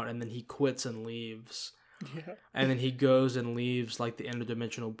get out, and then he quits and leaves. Yeah. And then he goes and leaves like the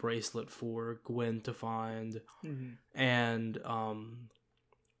interdimensional bracelet for Gwen to find. Mm-hmm. And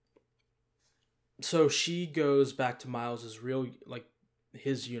so she goes back to Miles's real, like,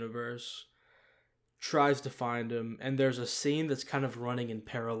 his universe, tries to find him, and there's a scene that's kind of running in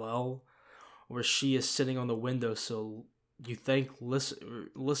parallel where she is sitting on the windowsill, you think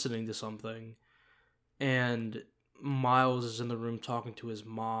listening to something, and Miles is in the room talking to his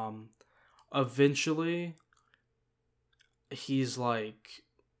mom. Eventually, he's like,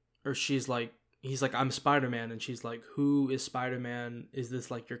 I'm Spider-Man, and she's like, who is Spider-Man? Is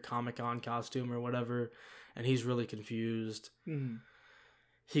this like your Comic-Con costume or whatever? And he's really confused. Mm-hmm.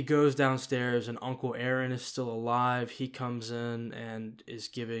 He goes downstairs, and Uncle Aaron is still alive. He comes in and is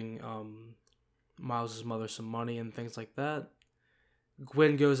giving Miles' mother some money and things like that.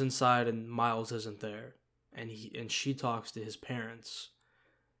 Gwen goes inside, and Miles isn't there, and she talks to his parents,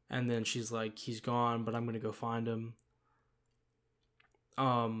 and then she's like, he's gone, but I'm gonna go find him.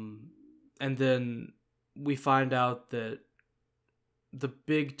 And then we find out that the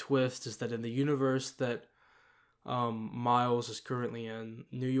big twist is that in the universe that Miles is currently in,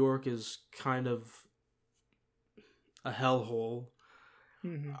 New York is kind of a hellhole.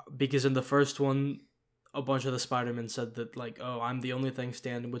 Mm-hmm. Because in the first one, a bunch of the Spider-Men said that, like, oh, I'm the only thing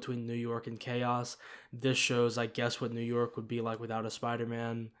standing between New York and chaos. This shows, I guess, what New York would be like without a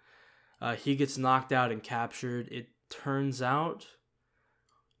Spider-Man. He gets knocked out and captured. It turns out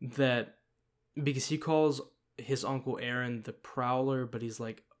that because he calls his Uncle Aaron the Prowler, but he's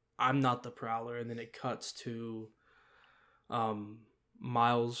like, I'm not the Prowler. And then it cuts to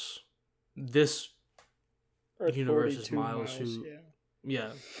Miles. This Earth universe is 42 Miles,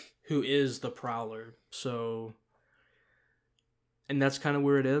 who is the Prowler. So, and that's kind of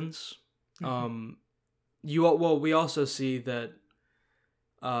where it ends. Mm-hmm. We also see that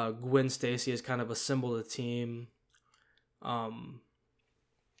Gwen Stacy has kind of assembled a team.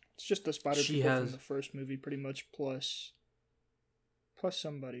 It's just the Spider She people has- from the first movie, pretty much, plus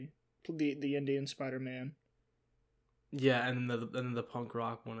somebody. The Indian Spider-Man. Yeah, and then the punk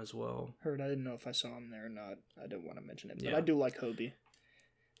rock one as well. Heard, I didn't know if I saw him there or not. I didn't want to mention it, but Yeah. I do like Hobie.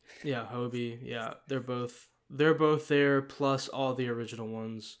 Yeah, Hobie. Yeah, they're both there, plus all the original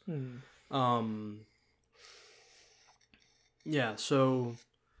ones. Mm-hmm. Yeah, so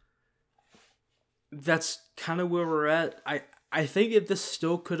that's kind of where we're at. I think if this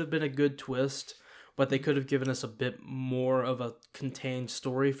still could have been a good twist, but they could have given us a bit more of a contained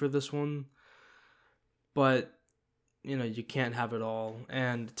story for this one. But, you can't have it all.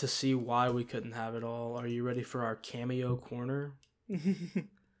 And to see why we couldn't have it all, are you ready for our cameo corner?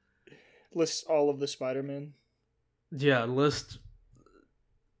 Lists all of the Spider-Men. Yeah, list...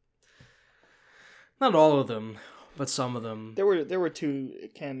 Not all of them, but some of them. There were two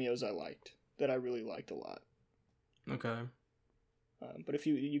cameos I liked, that I really liked a lot. Okay. But if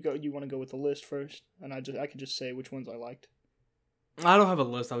you want to go with the list first, and I could just say which ones I liked. I don't have a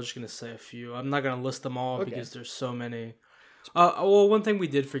list. I was just going to say a few. I'm not going to list them all Okay. because there's so many. Well, one thing we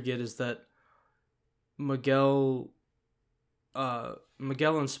did forget is that Miguel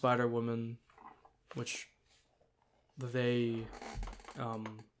and Spider-Woman, which they...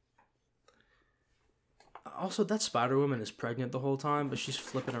 Also, that Spider-Woman is pregnant the whole time, but she's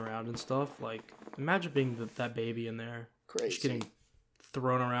flipping around and stuff. Like, imagine being that baby in there. Crazy. She's getting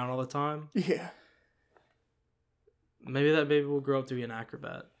thrown around all the time. Yeah. Maybe that baby will grow up to be an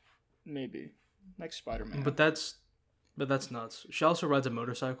acrobat. Maybe. Like Spider-Man. But that's nuts. She also rides a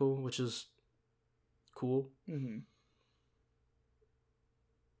motorcycle, which is cool. Mm-hmm.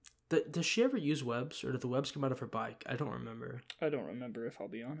 Does she ever use webs, or did the webs come out of her bike? I don't remember. I don't remember, if I'll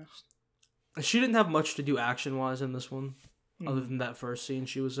be honest. She didn't have much to do action-wise in this one, other Mm-hmm. than that first scene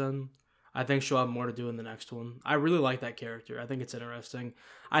she was in. I think she'll have more to do in the next one. I really like that character. I think it's interesting.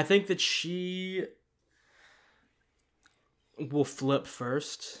 I think that she will flip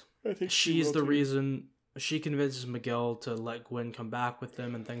first. I think She's the reason she convinces Miguel to let Gwen come back with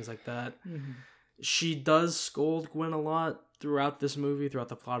them and things like that. Mm-hmm. She does scold Gwen a lot throughout this movie, throughout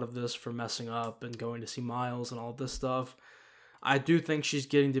the plot of this, for messing up and going to see Miles and all this stuff. I do think she's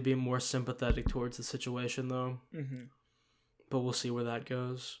getting to be more sympathetic towards the situation, though. Mm-hmm. But we'll see where that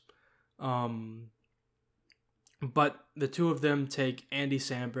goes. But the two of them take Andy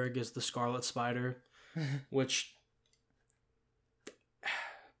Samberg as the Scarlet Spider, which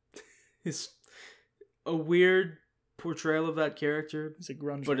is a weird portrayal of that character. He's a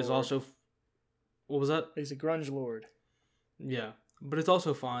grunge but lord. is also... What was that? He's a grunge lord. Yeah, but it's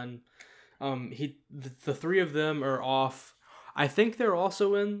also fine. The three of them are off. I think they're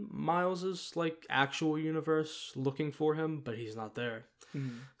also in Miles's like actual universe looking for him, but he's not there.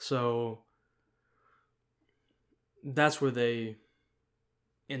 Mm-hmm. So that's where they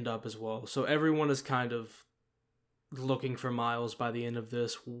end up as well. So everyone is kind of looking for Miles by the end of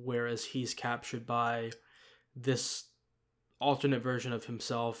this, whereas he's captured by this alternate version of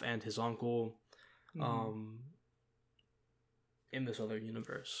himself and his uncle. In this other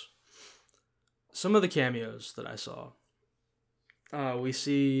universe. Some of the cameos that I saw. We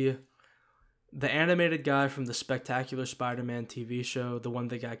see the animated guy from the Spectacular Spider-Man TV show, the one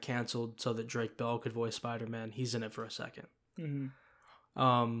that got canceled so that Drake Bell could voice Spider-Man. He's in it for a second.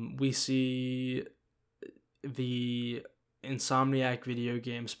 Mm-hmm. We see the Insomniac video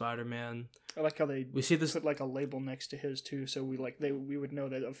game Spider-Man. I like how they see this put like a label next to his too, so we would know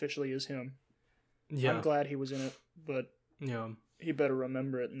that officially is him. Yeah. I'm glad he was in it, but yeah, he better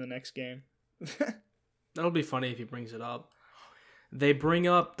remember it in the next game. That'll be funny if he brings it up. They bring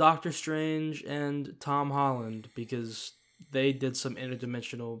up Doctor Strange and Tom Holland because they did some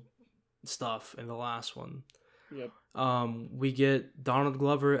interdimensional stuff in the last one. Yep. We get Donald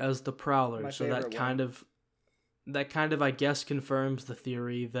Glover as the Prowler, My so favorite that kind of I guess confirms the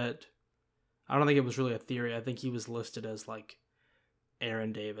theory that I don't think it was really a theory. I think he was listed as like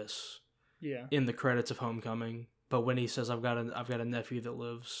Aaron Davis. Yeah. In the credits of Homecoming, but when he says I've got a nephew that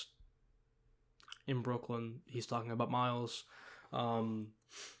lives in Brooklyn, he's talking about Miles.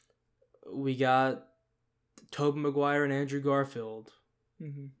 We got Tobey Maguire and Andrew Garfield.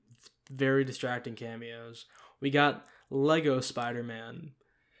 Mm-hmm. Very distracting cameos. We got Lego Spider-Man.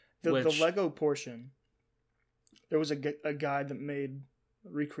 The Lego portion. There was a guy that made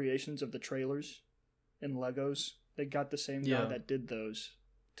recreations of the trailers in Legos. They got the same guy that did those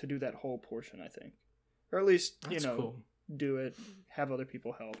to do that whole portion, I think. Or at least, That's cool. Do it, have other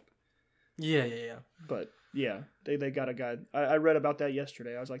people help. Yeah. But, yeah, they got a guy. I read about that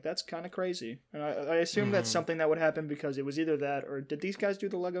yesterday. I was like, that's kind of crazy. And I assume that's something that would happen because it was either that or did these guys do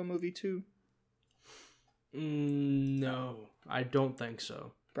the Lego movie too? No, I don't think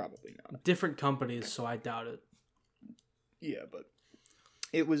so. Probably not. Different companies, so I doubt it. Yeah, but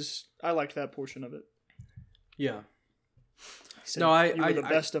I liked that portion of it. Yeah. You were the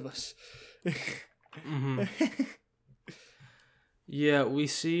best of us. Mm-hmm. Yeah, we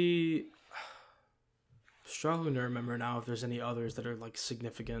see. Struggling to remember now if there's any others that are like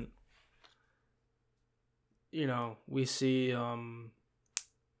significant. We see.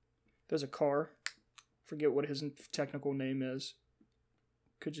 There's a car. Forget what his technical name is.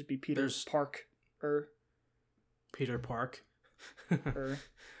 Could just be Peter Park. Peter Park.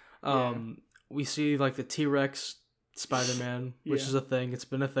 Yeah. We see like the T-Rex Spider-Man, which is a thing. It's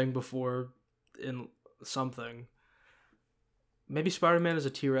been a thing before in something. Maybe Spider-Man is a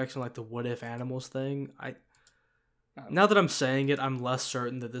T-Rex in like the What If Animals thing. Now that I'm saying it, I'm less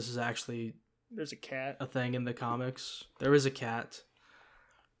certain that this is actually there's a cat. A thing in the comics. There is a cat.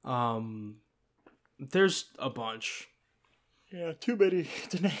 There's a bunch. Yeah, too many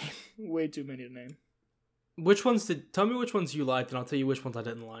to name. Way too many to name. Tell me which ones you liked, and I'll tell you which ones I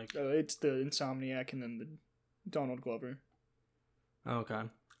didn't like. It's the Insomniac and then the Donald Glover. Okay.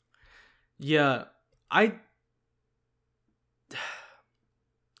 Yeah,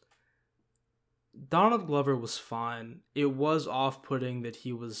 Donald Glover was fine. It was off-putting that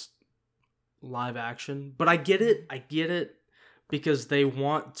he was live action, but I get it. Because they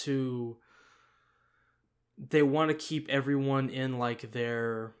want to they want to keep everyone in like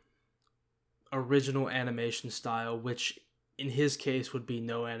their original animation style, which in his case would be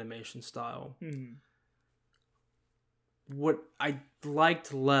no animation style. Mm-hmm. What I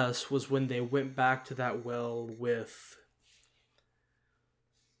liked less was when they went back to that well with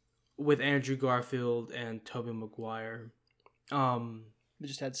Andrew Garfield and Tobey Maguire. They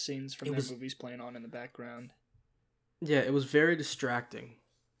just had scenes from their movies playing on in the background. Yeah, it was very distracting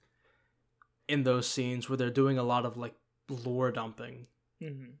in those scenes where they're doing a lot of like lore dumping.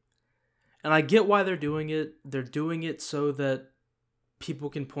 Mm-hmm. And I get why they're doing it. They're doing it so that people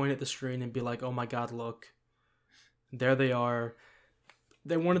can point at the screen and be like, oh my god, look. There they are.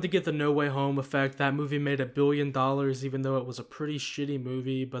 They wanted to get the No Way Home effect. That movie made $1 billion, even though it was a pretty shitty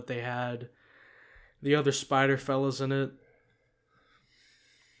movie, but they had the other Spider fellas in it.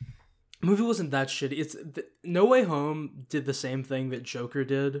 The movie wasn't that shitty. No Way Home did the same thing that Joker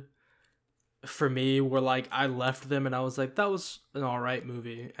did for me, where like I left them and I was like, that was an alright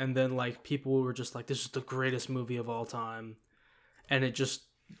movie. And then like people were just like, this is the greatest movie of all time. And it just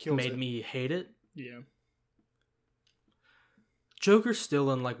made me hate it. Yeah. Joker's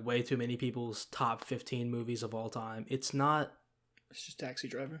still in like way too many people's top 15 movies of all time. It's not. It's just Taxi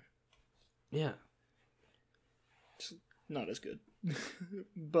Driver. Yeah. It's not as good.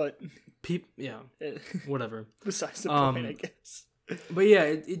 But. Yeah. Whatever. Besides the point, I guess. But yeah,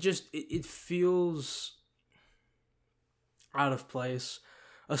 it feels out of place.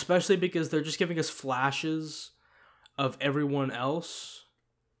 Especially because they're just giving us flashes of everyone else.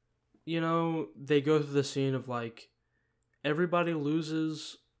 You know, they go through the scene of like, everybody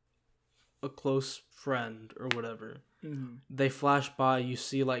loses a close friend or whatever. Mm-hmm. They flash by, you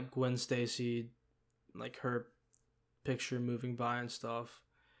see like Gwen Stacy, like her picture moving by and stuff.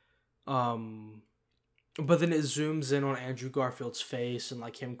 But then it zooms in on Andrew Garfield's face and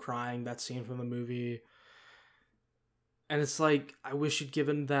like him crying, that scene from the movie. And it's like, I wish you'd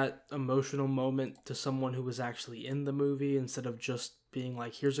given that emotional moment to someone who was actually in the movie instead of just being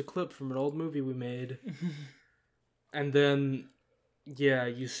like, here's a clip from an old movie we made. And then, yeah,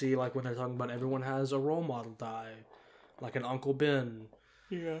 you see, like, when they're talking about everyone has a role model die. Like an Uncle Ben.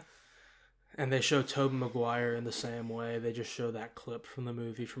 Yeah. And they show Tobey Maguire in the same way. They just show that clip from the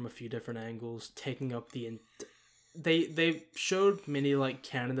movie from a few different angles, taking up the... They showed many, like,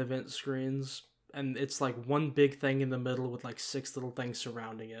 canon event screens, and it's, like, one big thing in the middle with, like, 6 little things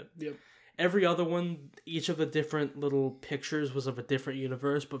surrounding it. Yep. Every other one, each of the different little pictures was of a different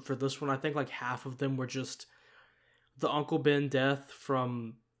universe, but for this one, I think, like, half of them were just... the Uncle Ben death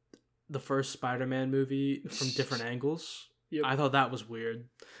from the first Spider-Man movie from different angles. Yep. I thought that was weird.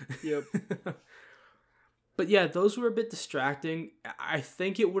 Yep. But yeah, those were a bit distracting. I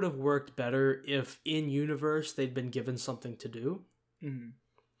think it would have worked better if in universe they'd been given something to do. Mm-hmm.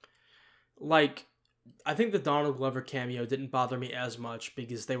 Like, I think the Donald Glover cameo didn't bother me as much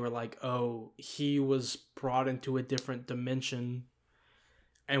because they were like, oh, he was brought into a different dimension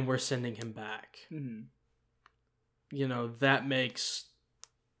and we're sending him back. Mm-hmm. You know, that makes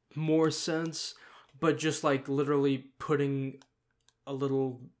more sense, but just like literally putting a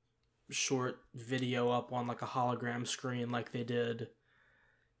little short video up on like a hologram screen like they did,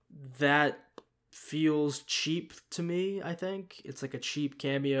 that feels cheap to me. I think it's like a cheap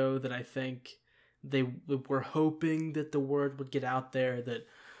cameo that I think they were hoping that the word would get out there that,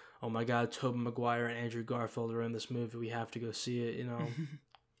 oh my god, Tobey Maguire and Andrew Garfield are in this movie, we have to go see it, you know.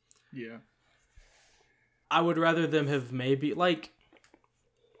 Yeah. I would rather them have maybe, like,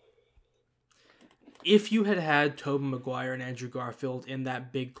 if you had Tobey Maguire and Andrew Garfield in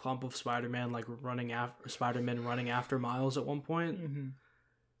that big clump of Spider-Man, like Spider-Man running after Miles at one point, mm-hmm.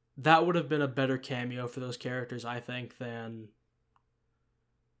 that would have been a better cameo for those characters, I think, than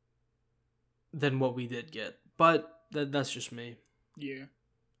what we did get. But that's just me. Yeah.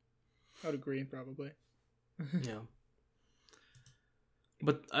 I'd agree, probably. Yeah.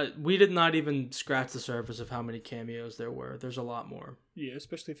 But we did not even scratch the surface of how many cameos there were. There's a lot more. Yeah,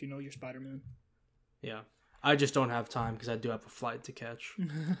 especially if you know you're Spider-Man. Yeah. I just don't have time because I do have a flight to catch.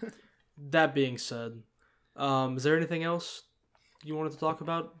 That being said, is there anything else you wanted to talk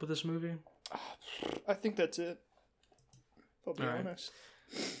about with this movie? I think that's it. I'll be honest.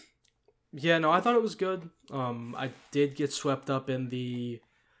 Yeah, no, I thought it was good. I did get swept up in the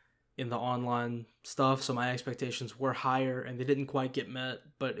online stuff, so my expectations were higher and they didn't quite get met,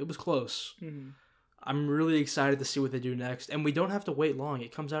 but it was close. Mm-hmm. I'm really excited to see what they do next, and we don't have to wait long.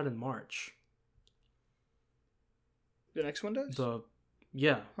 It comes out in March. The next one does?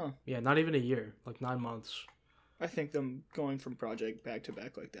 Yeah. Huh. Yeah, not even a year, like 9 months. I think them going from project back to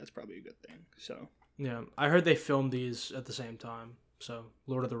back like that's probably a good thing. So yeah, I heard they filmed these at the same time, so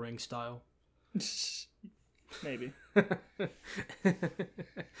Lord of the Rings style. Maybe.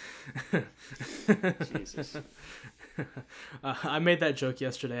 Jesus. I made that joke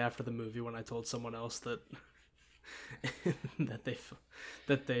yesterday after the movie when I told someone else that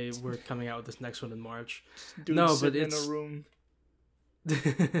that they were coming out with this next one in March. Dude no, but sitting it's in a room.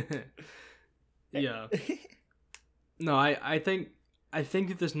 Yeah. No, I think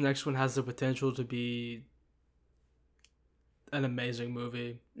that this next one has the potential to be an amazing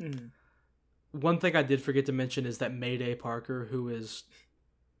movie. Mm. One thing I did forget to mention is that Mayday Parker, who is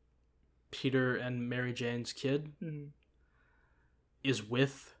Peter and Mary Jane's kid, is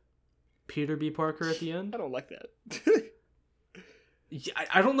with Peter B. Parker at the end. I don't like that. Yeah,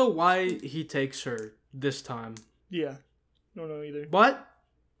 I don't know why he takes her this time. Yeah. Don't know either. But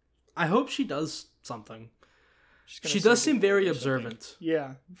I hope she does something. She does seem very observant.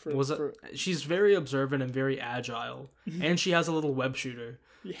 Yeah. She's very observant and very agile. And she has a little web shooter.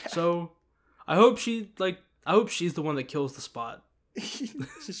 Yeah. So I hope she's the one that kills the Spot. She's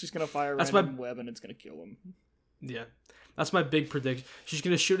just gonna fire a random web and it's gonna kill him. Yeah. That's my big prediction. She's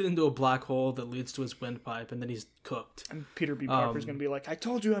going to shoot it into a black hole that leads to his windpipe, and then he's cooked. And Peter B. Parker's going to be like, I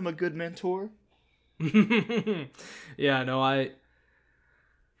told you I'm a good mentor. Yeah, no,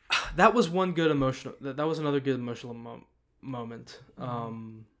 that was one good emotional... That was another good emotional moment.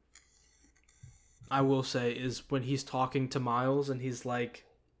 I will say, is when he's talking to Miles, and he's like,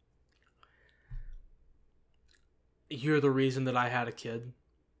 you're the reason that I had a kid.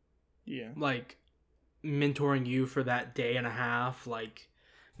 Yeah. Like... mentoring you for that day and a half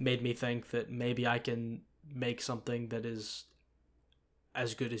made me think that maybe I can make something that is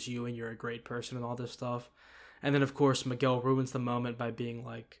as good as you and you're a great person and all this stuff. And then of course Miguel ruins the moment by being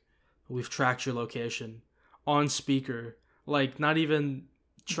like, we've tracked your location on speaker, not even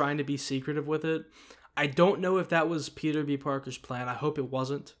trying to be secretive with it. I don't know if that was Peter B. Parker's plan. I hope it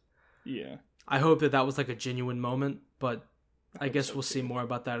wasn't. Yeah. I hope that was a genuine moment, but I guess we'll see more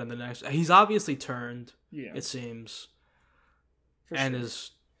about that in the next... He's obviously turned, it seems, and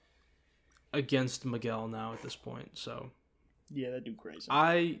is against Miguel now at this point, so... Yeah, that'd do crazy.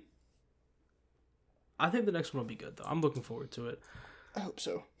 I think the next one will be good, though. I'm looking forward to it. I hope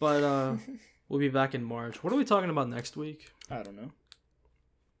so. But we'll be back in March. What are we talking about next week? I don't know.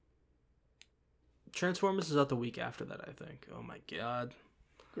 Transformers is out the week after that, I think. Oh my god.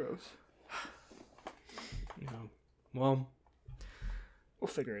 Gross. Well... We'll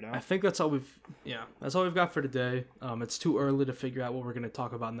figure it out. I think that's all we've got for today. It's too early to figure out what we're going to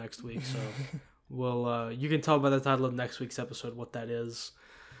talk about next week, so you can tell by the title of next week's episode what that is.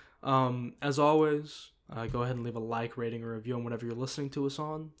 As always, go ahead and leave a like, rating, or review on whatever you're listening to us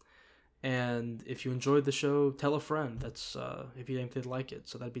on. And if you enjoyed the show, tell a friend. That's if you think they'd like it,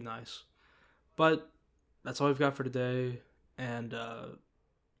 so that'd be nice. But that's all we've got for today. And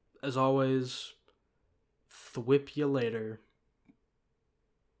as always, thwip you later.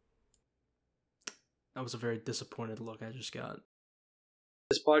 That was a very disappointed look I just got.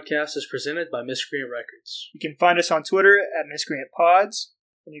 This podcast is presented by Miscreant Records. You can find us on Twitter at MiscreantPods,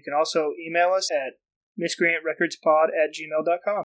 and you can also email us at miscreantrecordspod@gmail.com.